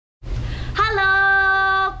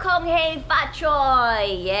Hey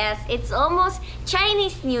Choi! Yes, it's almost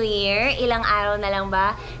Chinese New Year. Ilang araw na lang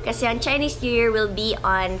ba? Kasi ang Chinese New Year will be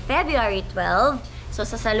on February 12. So,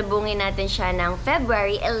 sasalubungin natin siya ng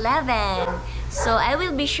February 11. So, I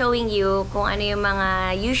will be showing you kung ano yung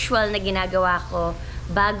mga usual na ginagawa ko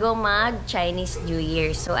bago mag-Chinese New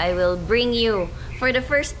Year. So, I will bring you for the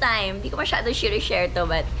first time. Hindi ko masyado share to,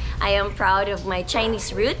 but I am proud of my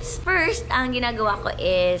Chinese roots. First, ang ginagawa ko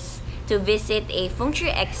is to visit a feng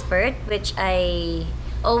shui expert, which I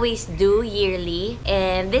always do yearly.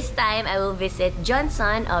 And this time, I will visit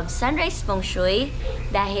Johnson of Sunrise Feng Shui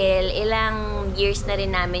dahil ilang years na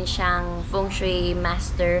rin namin siyang feng shui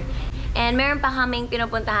master. And meron pa kaming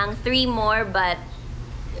pinupuntahang 3 more, but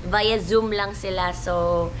via Zoom lang sila.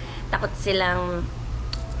 So, takot silang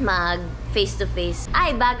mag face-to-face.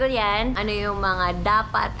 Ay, bago yan, ano yung mga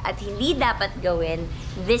dapat at hindi dapat gawin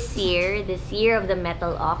this year of the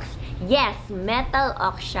Metal Ox. Yes, Metal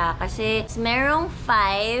Ox siya kasi merong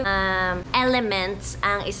 5 elements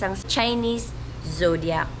ang isang Chinese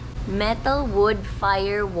zodiac. Metal, wood,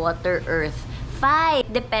 fire, water, earth. 5.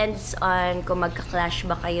 Depends on kung magka-clash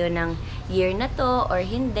ba kayo ng year na to or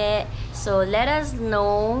hindi. So, let us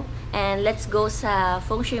know and let's go sa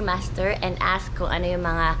Feng Shui Master and ask kung ano yung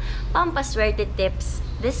mga pampaswerte tips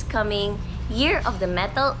this coming Year of the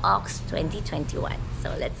Metal Ox 2021. So,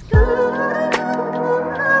 let's go!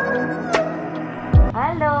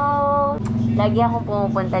 Hello! Lagi akong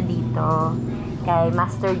pumupunta dito kay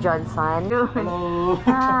Master Johnson. Hello!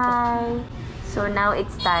 Hi! So now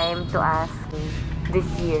it's time to ask this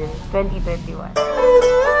year, 2021.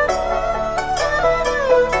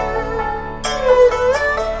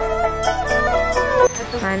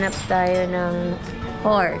 Hanap tayo ng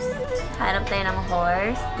horse. Hanap tayo ng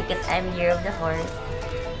horse because I'm year of the horse.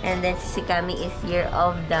 And then si Kami is year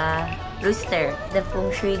of the rooster, the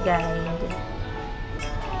feng shui guide.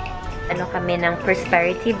 Ano kami ng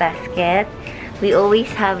prosperity basket. We always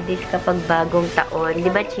have this kapag bagong taon. Di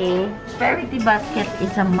ba, Chi? Prosperity basket is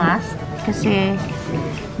a must kasi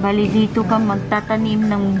bali dito ka magtatanim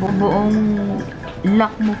ng buong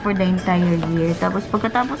luck mo for the entire year. Tapos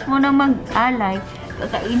pagkatapos mo na mag-alay,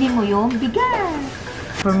 kakainin mo yung bigas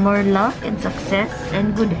for more luck and success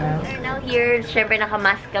and good health. We're now here, syempre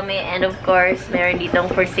naka-mask kami, and of course, meron ditong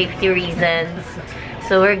for safety reasons.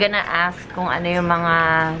 So, we're gonna ask kung ano yung mga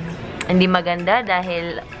hindi maganda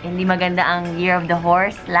dahil hindi maganda ang Year of the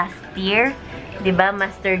Horse last year. Diba,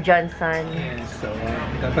 Master Johnson? Yes, so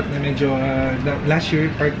dapat na medyo last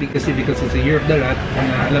year, partly kasi because it's a Year of the Rat,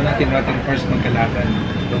 alam natin natin first magkalaban.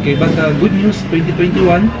 Okay, but good news,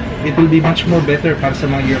 2021, it will be much more better para sa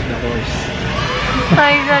mga Year of the Horse.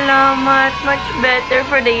 Ay, salamat! Much better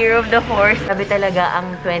for the Year of the Horse. Sabi talaga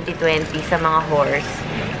ang 2020 sa mga horse.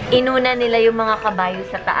 Inuna nila yung mga kabayo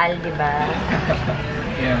sa taal, diba?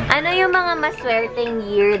 Yeah. Ano yung mga maswerteng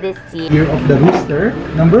year this year? Year of the Rooster,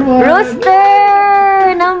 number 1!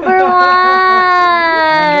 Rooster! Number 1!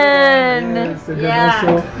 Yes, and then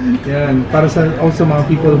also, yan, para sa also mga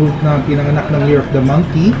people who na pinanganak ng Year of the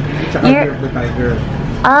Monkey, tsaka Year of the Tiger.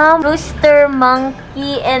 Rooster,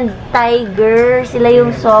 Monkey, and Tiger, sila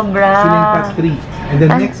yung sobra. Sila yung top 3. And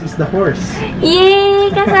then next is the horse.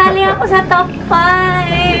 Yay! Kasali ako sa top 5!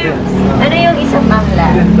 Ano yung isang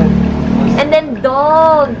mangla? And then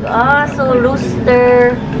dog. So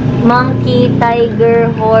rooster, monkey, tiger,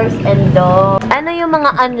 horse, and dog. Ano yung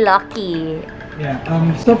mga unlucky? Yeah.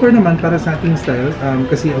 So far naman para sa ating style,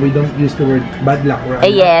 kasi we don't use the word bad luck or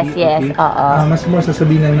unlucky. Yes. Okay? Mas more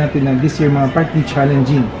sasabihin lang natin na this year mga partly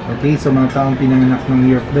challenging. Okay? So mga taong pinanganak ng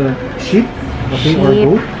Year of the Sheep, okay, or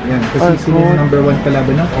goat. Yan. Kasi sila yung number 1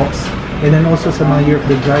 kalaban ng ox. And then also sa mga Year of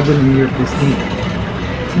the Dragon and Year of the Snake.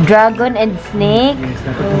 Dragon and snake? Yes,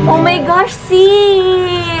 oh my gosh, see!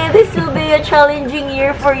 This will be a challenging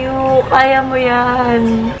year for you. Kaya mo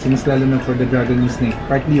yan. Mas lalo na for the dragon and snake,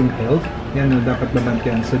 partly yung health, yan no, dapat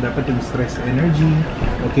labantian. So dapat yung stress energy,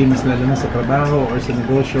 okay, mas lalo na sa trabaho or sa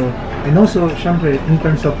negosyo. And also, syempre, in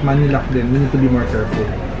terms of money luck din, we need to be more careful.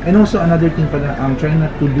 And also, another thing pala, try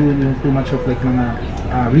not to do too much of like mga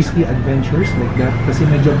risky adventures like that kasi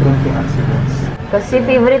medyo prone to accidents. Kasi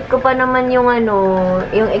favorite ko pa naman yung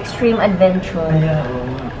yung extreme adventure.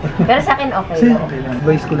 Pero sa akin okay lang.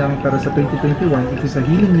 Advice ko lang para sa 2021, it is a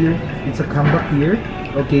healing year, it's a comeback year,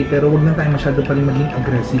 okay, pero wag na tayo masyado pa rin maging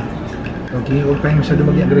aggressive. Okay, huwag tayo masyado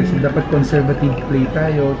maging aggressive, dapat conservative play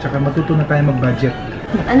tayo, tsaka matuto na tayo mag-budget.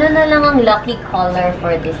 Ano na lang ang lucky color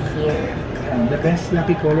for this year? The best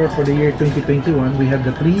lucky color for the year 2021, we have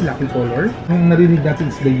the 3 lucky color. Yung narinig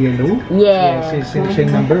natin is the yellow. Yes. Yes, siya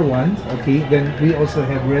yung number 1. Okay, then we also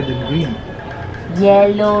have red and green.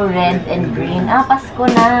 Yellow, red, and green. Ah, Pasko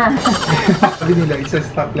na. Sabi nila, it's a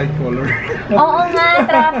stoplight color. Oo nga,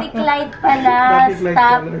 traffic light pala. Traffic light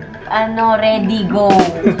Stop, color. ready, go.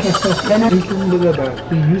 Ganun. And kung baga ba,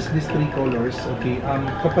 to use these three colors, okay,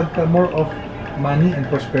 kapag more of money and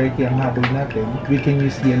prosperity ang habol natin, we can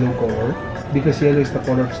use yellow color because yellow is the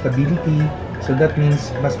color of stability. So that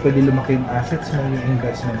means mas pwede lumaki yung assets mo, yung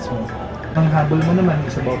investments mo. Ang habol mo naman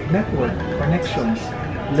is about network, connections,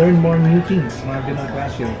 learn more new things, mga ganun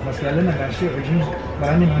klase. Mas lalo na last year,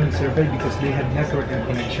 marami mga nag-survive because they had network and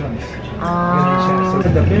connections. Ganun siya. So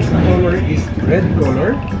the best color is red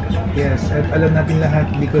color. Yes, at alam natin lahat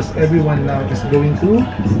because everyone now is going through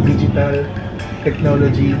digital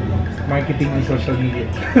technology, marketing and social media.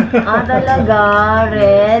 Ah, talaga?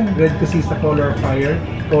 Red? Red kasi is the color of fire,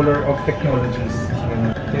 color of technologies.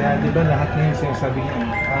 Ganun. Kaya di ba lahat ngayon sinasabi niya,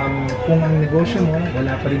 kung ang negosyo mo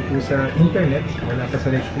wala pa rin po sa internet, wala pa sa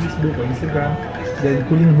like Facebook o Instagram, then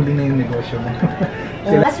huling-huli na yung negosyo mo.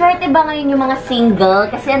 Maswerte ba ngayon yung mga single?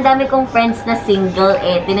 Kasi ang dami kong friends na single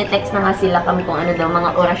tinetext na nga sila kami kung ano daw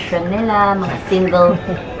mga orasyon nila, mga single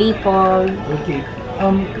people. Okay.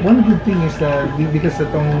 One good thing is because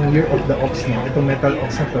itong year of the ox na, itong metal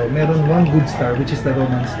ox na to, meron one good star which is the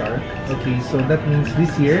Roman star. Okay, so that means this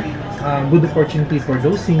year, good opportunity for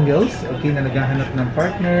those singles, okay, na naghahanap ng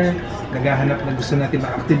partner, naghahanap na gusto natin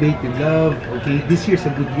ma-activate yung love, okay, this year is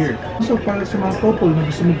a good year. So para sa mga couple na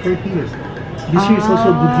gusto mag-fertility, this year is also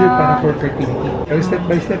a good year para for fertility. Kaya step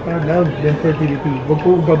by step, love, then fertility. Huwag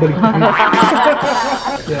po babalik na.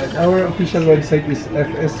 Yeah, our official website is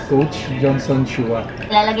FS Coach Johnson Chua.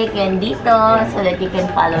 Lalagay ko yan dito so that you can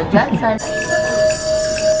follow Johnson.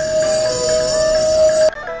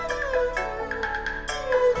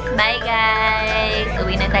 Bye guys!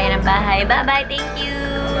 Uwi na tayo ng bahay. Bye-bye! Thank you!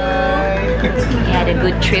 Bye! We had a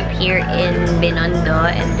good trip here in Binondo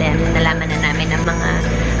and then nalaman na namin ang mga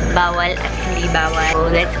bawal at hindi bawal. So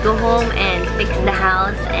let's go home and fix the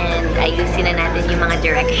house and ayusin na natin yung mga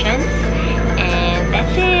directions. And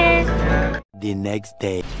that's it! The next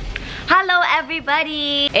day. Hello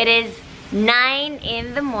everybody! It is 9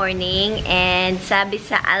 in the morning and sabi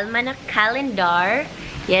sa almanac calendar,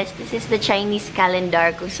 yes, this is the Chinese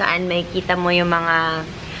calendar kung saan makikita mo yung mga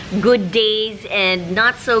good days and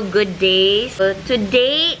not so good days. So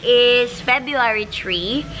today is February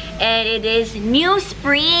 3 and it is New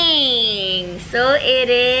Spring. So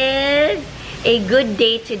it is a good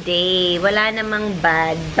day today. Wala namang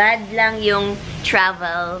bad. Bad lang yung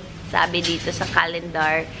travel, sabi dito sa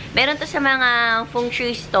calendar. Meron to sa mga feng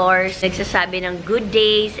shui stores. Nagsasabi ng good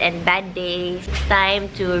days and bad days. It's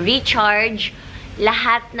time to recharge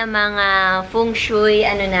lahat ng mga feng shui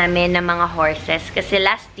namin ng mga horses. Kasi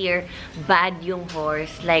last year, bad yung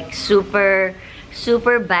horse. Like, super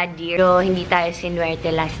bad year. So, hindi tayo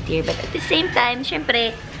sinuwerte last year. But at the same time,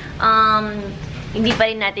 syempre, hindi pa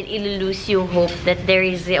rin natin ilulose yung hope that there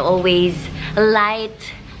is always light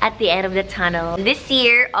at the end of the tunnel. This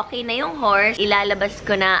year, okay na yung horse. Ilalabas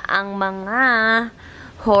ko na ang mga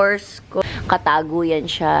horse ko. Katago yan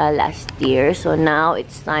siya last year. So now,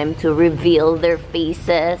 it's time to reveal their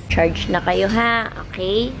faces. Charge na kayo ha,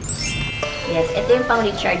 okay? Yes, ito yung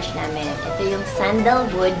pang-recharge namin. Ito yung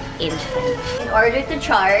sandalwood incense. In order to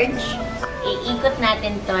charge, iikot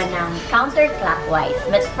natin to ng counterclockwise.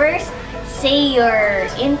 But first, say your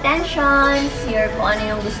intentions, kung ano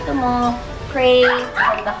yung gusto mo, pray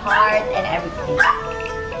from the heart and everything.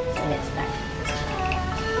 So let's start.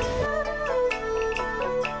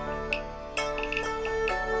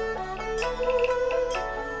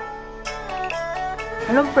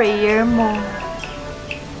 Anong prayer mo?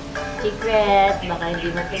 Secret, baka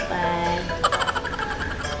hindi matupad.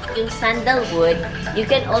 Yung sandalwood, you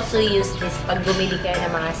can also use this pag bumili kayo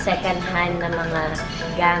ng mga second-hand na mga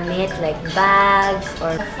gamit like bags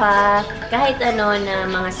or sofa, kahit ano na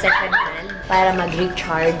mga second-hand para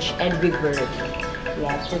mag-recharge and rebirth.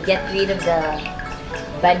 Yeah, to get rid of the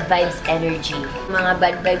bad vibes energy. Mga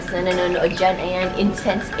bad vibes na nanonood dyan, ayan,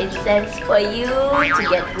 incense for you to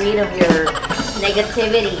get rid of your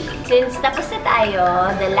negativity. Since tapos na tayo,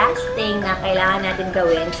 the last thing na kailangan natin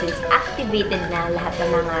gawin, since activated na lahat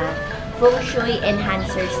ng mga feng shui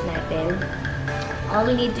enhancers natin, all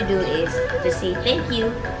we need to do is to say thank you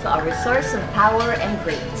to our source of power and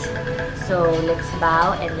grace. So, let's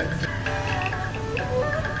bow and let's...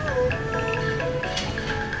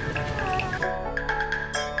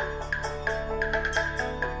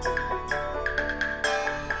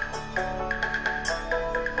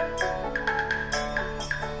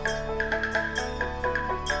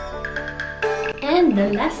 And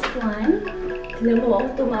the last one, alam mo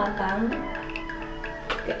ako tumapang,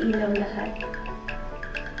 kailaw lahat.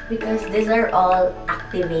 Because these are all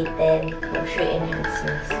activated feng shui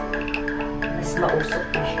enhancers. Mas mausok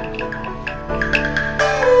na siya.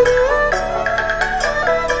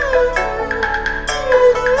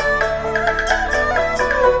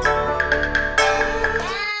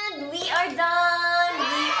 And we are done!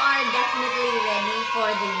 We are definitely ready for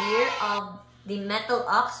the year of the Metal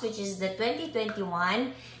Ox, which is the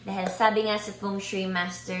 2021. Dahil sabi nga sa Feng Shui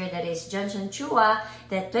Master, that is Chiu,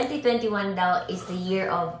 that 2021 daw is the year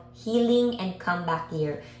of healing and comeback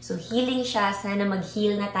year. So healing siya, sana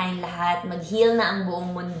mag-heal na tayong lahat, mag-heal na ang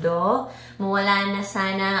buong mundo, mawala na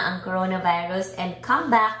sana ang coronavirus, and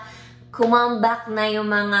comeback na yung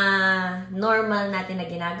mga normal natin na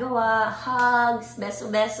ginagawa, hugs,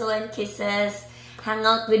 beso-beso and kisses, hang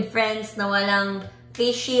out with friends na walang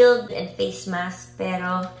face shield and face mask,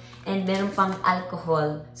 and meron pang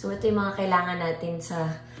alcohol. So, ito yung mga kailangan natin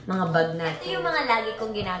sa mga bag natin. Ito yung mga lagi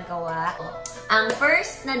kong ginagawa. Ang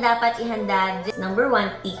first na dapat ihanda, number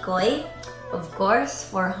 1, tikoy. Of course,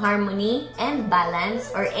 for harmony and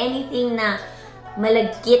balance or anything na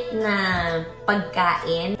malagkit na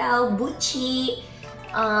pagkain. Tao, buchi,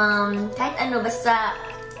 kahit ano, basta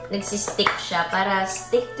nagsistick siya para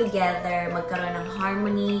stick together, magkaroon ng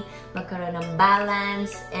harmony, magkaroon ng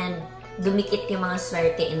balance, and dumikit yung mga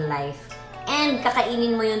swerte in life. And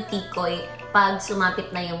kakainin mo yung tikoy pag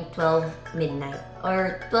sumapit na yung 12 midnight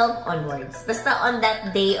or 12 onwards. Basta on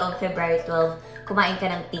that day of February 12, kumain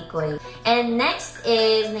ka ng tikoy. And next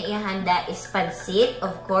is, na ihanda is pansit,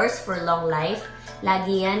 of course, for long life.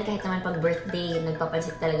 Lagi yan, kahit naman pag birthday,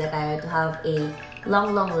 nagpapansit talaga tayo to have a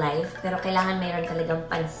long life. Pero kailangan mayroon talagang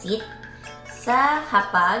pansit sa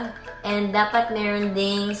hapag. And dapat meron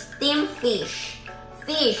ding steamed fish.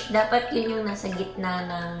 Dapat yun yung nasa gitna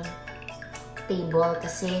ng table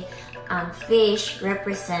kasi fish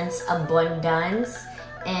represents abundance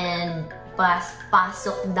and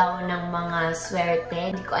pasok daw ng mga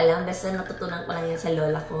swerte. Hindi ko alam, basta natutunan ko lang yan sa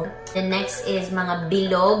lola ko. The next is mga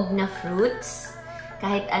bilog na fruits.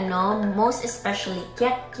 Kahit ano, most especially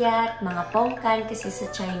kiat-kiat, mga pongkan, kasi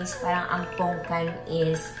sa Chinese parang ang pongkan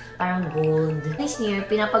is parang gold. This year,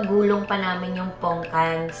 pinapagulong pa namin yung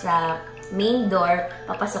pongkan sa main door,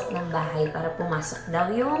 papasok ng bahay para pumasok daw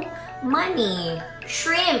yung money.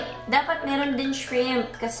 Shrimp! Dapat meron din shrimp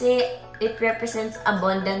kasi it represents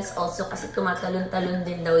abundance also kasi tumatalon-talon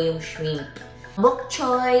din daw yung shrimp. Bok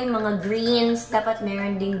choy, mga greens, dapat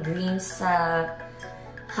meron din greens sa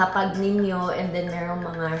hapag ninyo, and then meron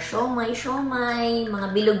mga siomay, mga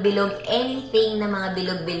bilog-bilog, anything na mga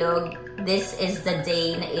bilog-bilog. This is the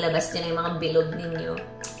day na ilabas nyo na yung mga bilog ninyo.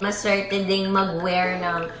 Maswerte ding mag-wear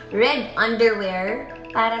ng red underwear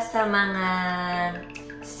para sa mga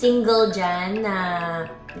single dyan na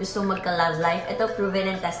gusto magka-love life. Ito,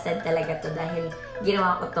 proven and tested talaga to dahil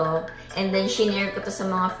ginawa ko to. And then, shinare ko to sa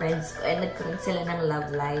mga friends ko and nagkaroon sila ng love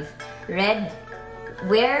life.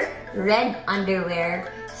 Wear red underwear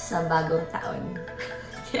sa bagong taon.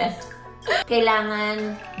 Yes.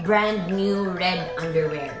 Kailangan brand new red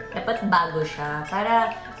underwear. Dapat bago siya.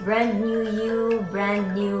 Para brand new you,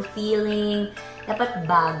 brand new feeling. Dapat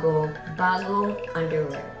bago. Bagong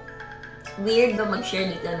underwear. Weird ba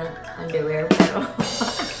mag-share dito ng underwear? Pero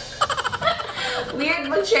weird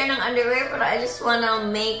mag-share ng underwear, pero I just wanna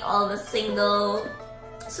make all the single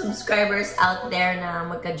subscribers out there na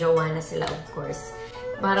magka-jowa na sila, of course.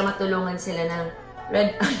 Para matulungan sila ng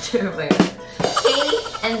red underwear. Okay?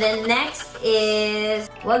 And then next is,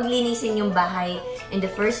 huwag linisin yung bahay in the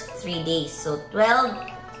first 3 days. So, 12,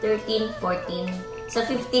 13, 14. So,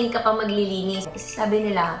 15 ka pa maglilinis. Kasi sabi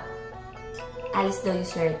nila, alis daw yung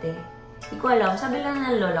swerte. Hindi ko alam. Sabi lang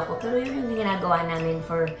ng lola ko. Pero yun yung ginagawa namin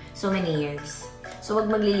for so many years. So,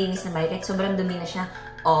 huwag maglilinis ng bahay. Kahit sobrang dumi na siya,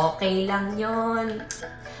 okay lang yun.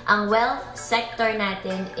 Ang wealth sector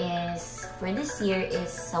natin is, for this year,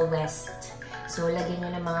 is sa west. So, lagyan nyo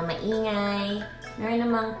ng mga maingay. Meron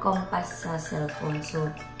namang compass sa cellphone. So,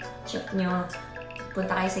 check nyo.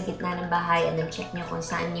 Punta kayo sa gitna ng bahay and then check nyo kung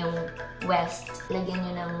saan yung west. Lagyan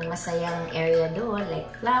nyo ng masayang area doon, like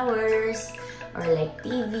flowers, or like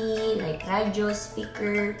TV, like radio,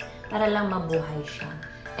 speaker, para lang mabuhay siya.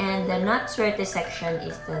 And the not swerte section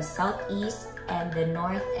is the southeast and the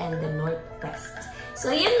north and the northwest. So,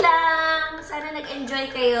 yun lang! Sana nag-enjoy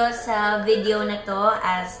kayo sa video na to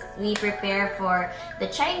as we prepare for the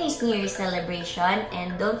Chinese New Year celebration.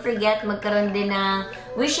 And don't forget, magkaroon din ng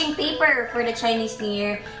wishing paper for the Chinese New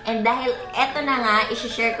Year. And dahil eto na nga,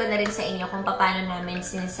 isi-share ko na rin sa inyo kung paano namin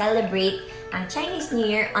sineselebrate ang Chinese New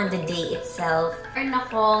Year on the day itself. Meron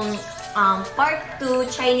akong part 2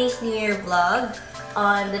 Chinese New Year vlog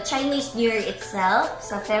on the Chinese New Year itself,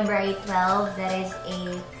 sa February 12, that is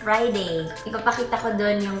a Friday. Ipapakita ko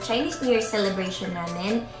doon yung Chinese New Year celebration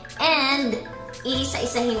namin. And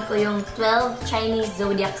iisa-isahin ko yung 12 Chinese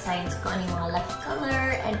zodiac signs, kung ano yung mga lucky color,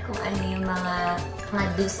 and kung ano yung mga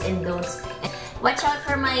do's and don'ts. Watch out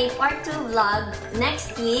for my part 2 vlog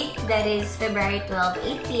next week, that is February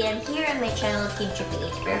 12, 8 p.m. here on my channel, Chiu.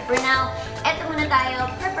 Pero for now, eto muna tayo,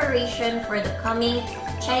 preparation for the coming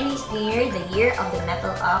Chinese New Year, the Year of the Metal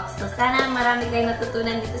Ox. So sana marami kayong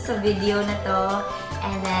natutunan dito sa video na to.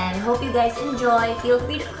 And then, hope you guys enjoy. Feel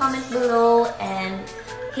free to comment below and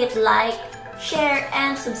hit like, share,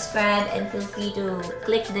 and subscribe. And feel free to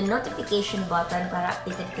click the notification button para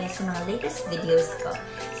updated kayo sa mga latest videos ko.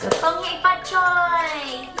 So, Feng pa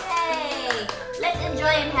Choi! Yay! Let's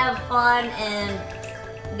enjoy and have fun. And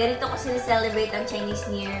ganito ko sineselebrate ang Chinese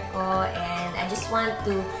New Year ko. And I just want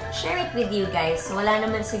to share it with you guys. So, wala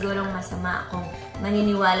naman sigurong masama kung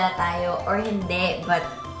maniniwala tayo or hindi. But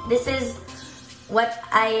this is what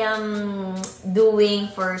I am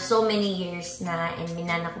doing for so many years na, and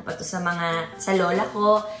minana ko pa to sa lola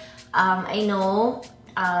ko. I know,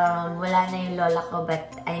 wala na yung lola ko,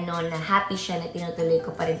 but I know na happy siya na tinutuloy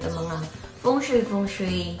ko pa rin itong mga feng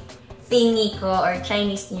shui thingy ko or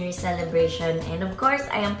Chinese New Year celebration. And of course,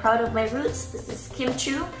 I am proud of my roots. This is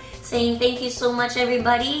Chiu saying thank you so much,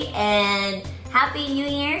 everybody, and Happy New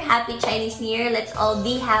Year, Happy Chinese New Year. Let's all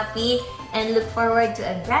be happy and look forward to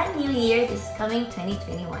a brand new year this coming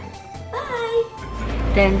 2021. Bye!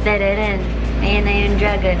 Dun, dun, dun, dun. Ayan na yung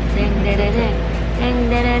dragon. Dun, dun, dun, dun. Dun,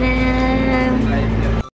 dun, dun, dun.